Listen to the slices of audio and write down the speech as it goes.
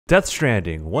Death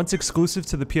Stranding, once exclusive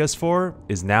to the PS4,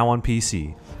 is now on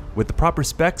PC. With the proper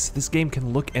specs, this game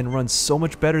can look and run so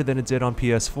much better than it did on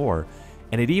PS4,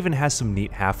 and it even has some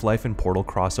neat Half-Life and Portal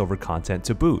crossover content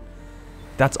to boot.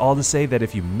 That's all to say that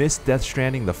if you missed Death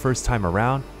Stranding the first time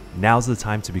around, now's the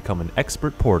time to become an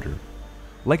expert porter.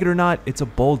 Like it or not, it's a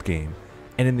bold game,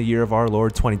 and in the year of our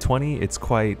Lord 2020, it's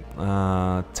quite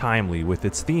timely with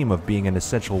its theme of being an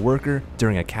essential worker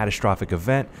during a catastrophic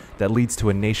event that leads to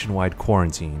a nationwide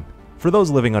quarantine. For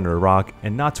those living under a rock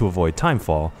and not to avoid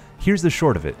timefall, here's the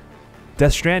short of it.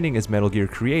 Death Stranding is Metal Gear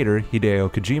creator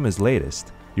Hideo Kojima's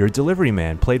latest. You're a delivery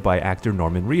man played by actor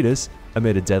Norman Reedus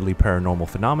amid a deadly paranormal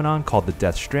phenomenon called the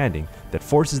Death Stranding that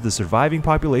forces the surviving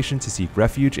population to seek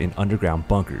refuge in underground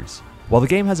bunkers. While the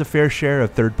game has a fair share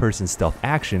of third-person stealth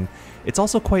action, it's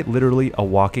also quite literally a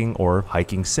walking or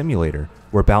hiking simulator,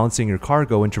 where balancing your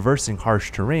cargo and traversing harsh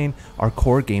terrain are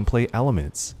core gameplay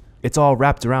elements. It's all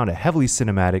wrapped around a heavily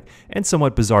cinematic and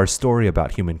somewhat bizarre story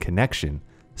about human connection,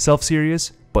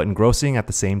 self-serious but engrossing at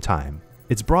the same time.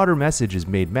 Its broader message is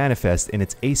made manifest in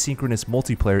its asynchronous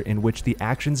multiplayer in which the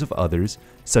actions of others,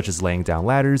 such as laying down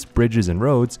ladders, bridges, and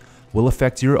roads, will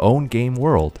affect your own game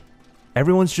world.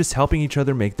 Everyone's just helping each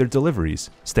other make their deliveries,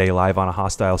 stay alive on a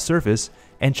hostile surface,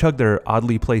 and chug their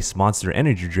oddly placed Monster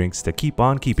energy drinks to keep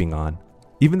on keeping on.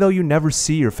 Even though you never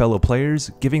see your fellow players,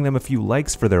 giving them a few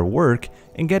likes for their work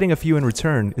and getting a few in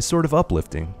return is sort of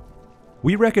uplifting.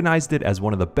 We recognized it as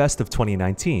one of the best of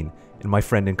 2019, and my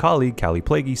friend and colleague Callie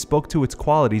Plaguey spoke to its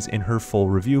qualities in her full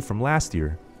review from last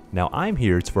year. Now I'm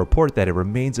here to report that it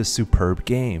remains a superb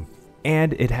game,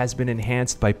 and it has been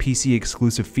enhanced by PC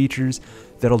exclusive features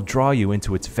that'll draw you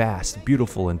into its vast,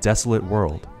 beautiful, and desolate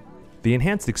world. The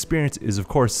enhanced experience is of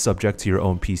course subject to your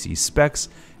own PC specs,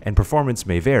 and performance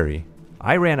may vary.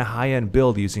 I ran a high-end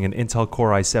build using an Intel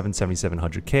Core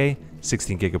i7-7700K,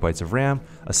 16GB of RAM,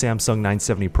 a Samsung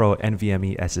 970 Pro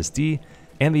NVMe SSD,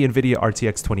 and the NVIDIA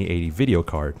RTX 2080 video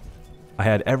card. I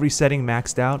had every setting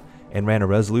maxed out and ran a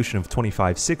resolution of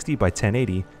 2560 by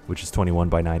 1080, which is 21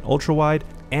 by 9 ultra-wide,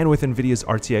 and with NVIDIA's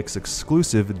RTX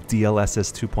exclusive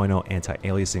DLSS 2.0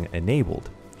 anti-aliasing enabled.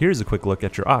 Here's a quick look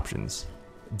at your options.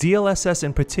 DLSS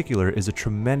in particular is a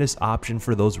tremendous option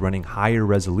for those running higher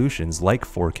resolutions like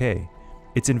 4K.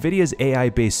 It's NVIDIA's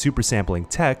AI-based supersampling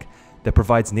tech that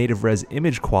provides native res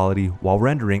image quality while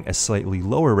rendering a slightly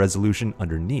lower resolution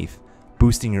underneath,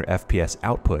 boosting your FPS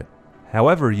output.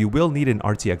 However, you will need an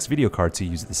RTX video card to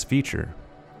use this feature.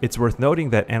 It's worth noting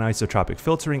that anisotropic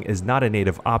filtering is not a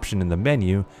native option in the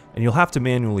menu, and you'll have to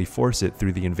manually force it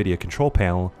through the NVIDIA control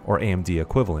panel or AMD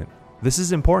equivalent. This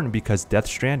is important because Death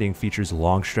Stranding features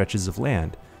long stretches of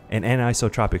land, and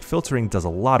anisotropic filtering does a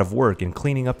lot of work in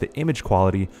cleaning up the image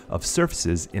quality of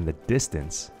surfaces in the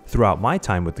distance. Throughout my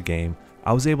time with the game,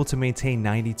 I was able to maintain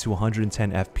 90 to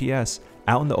 110 FPS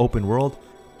out in the open world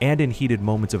and in heated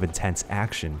moments of intense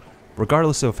action,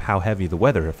 regardless of how heavy the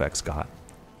weather effects got.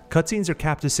 Cutscenes are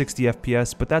capped to 60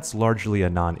 FPS, but that's largely a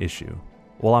non-issue.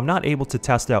 While I'm not able to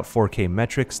test out 4K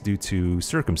metrics due to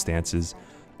circumstances,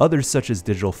 others such as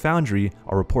Digital Foundry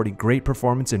are reporting great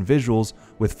performance and visuals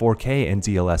with 4K and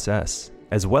DLSS,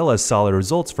 as well as solid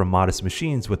results from modest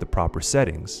machines with the proper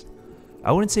settings.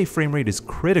 I wouldn't say frame rate is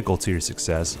critical to your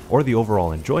success or the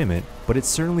overall enjoyment, but it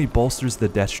certainly bolsters the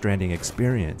Death Stranding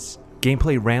experience.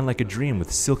 Gameplay ran like a dream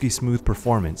with silky smooth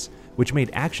performance, which made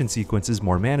action sequences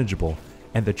more manageable,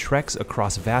 and the treks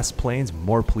across vast plains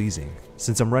more pleasing.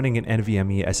 Since I'm running an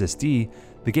NVMe SSD,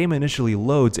 the game initially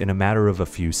loads in a matter of a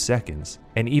few seconds,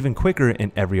 and even quicker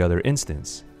in every other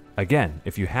instance. Again,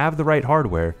 if you have the right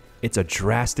hardware, it's a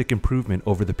drastic improvement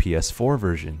over the PS4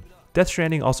 version. Death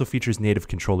Stranding also features native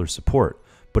controller support,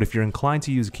 but if you're inclined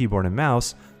to use a keyboard and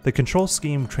mouse, the control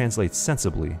scheme translates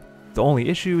sensibly. The only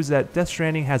issue is that Death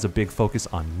Stranding has a big focus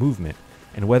on movement,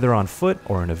 and whether on foot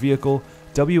or in a vehicle,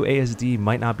 WASD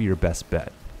might not be your best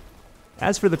bet.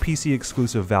 As for the PC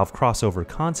exclusive Valve crossover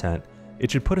content,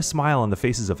 it should put a smile on the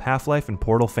faces of Half-Life and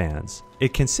Portal fans.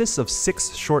 It consists of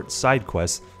 6 short side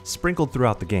quests sprinkled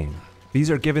throughout the game. These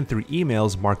are given through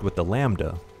emails marked with the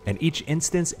lambda, and each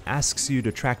instance asks you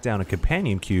to track down a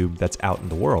companion cube that's out in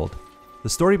the world. The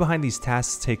story behind these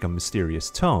tasks take a mysterious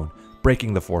tone,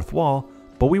 breaking the fourth wall,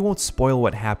 but we won't spoil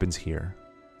what happens here.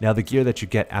 Now the gear that you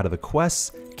get out of the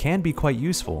quests can be quite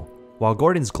useful. While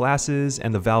Gordon's glasses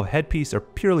and the Valve headpiece are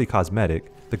purely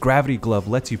cosmetic, the gravity glove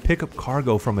lets you pick up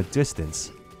cargo from a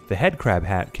distance. The head crab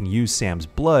hat can use Sam's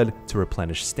blood to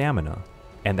replenish stamina,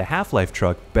 and the Half-Life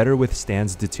truck better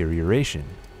withstands deterioration.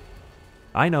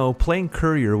 I know playing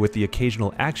courier with the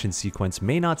occasional action sequence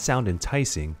may not sound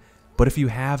enticing, but if you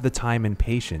have the time and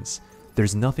patience,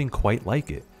 there's nothing quite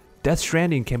like it. Death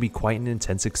Stranding can be quite an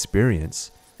intense experience,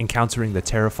 encountering the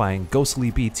terrifying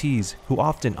ghostly BTs who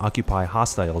often occupy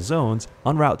hostile zones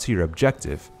en route to your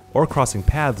objective, or crossing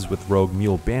paths with rogue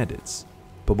mule bandits.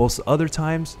 But most other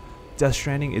times, Death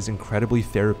Stranding is incredibly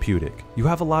therapeutic. You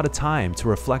have a lot of time to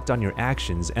reflect on your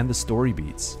actions and the story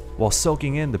beats, while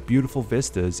soaking in the beautiful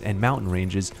vistas and mountain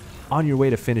ranges on your way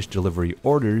to finish delivery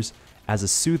orders as a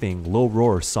soothing low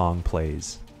roar song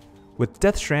plays. With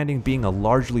Death Stranding being a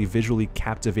largely visually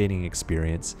captivating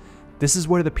experience, this is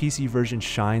where the PC version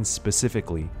shines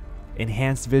specifically.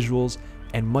 Enhanced visuals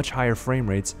and much higher frame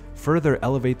rates further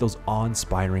elevate those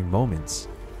awe-inspiring moments.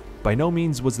 By no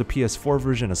means was the PS4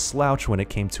 version a slouch when it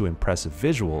came to impressive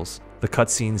visuals. The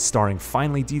cutscenes starring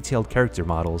finely detailed character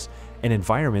models and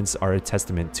environments are a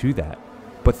testament to that.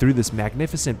 But through this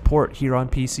magnificent port here on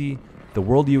PC, the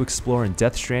world you explore in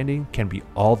Death Stranding can be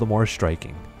all the more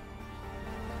striking.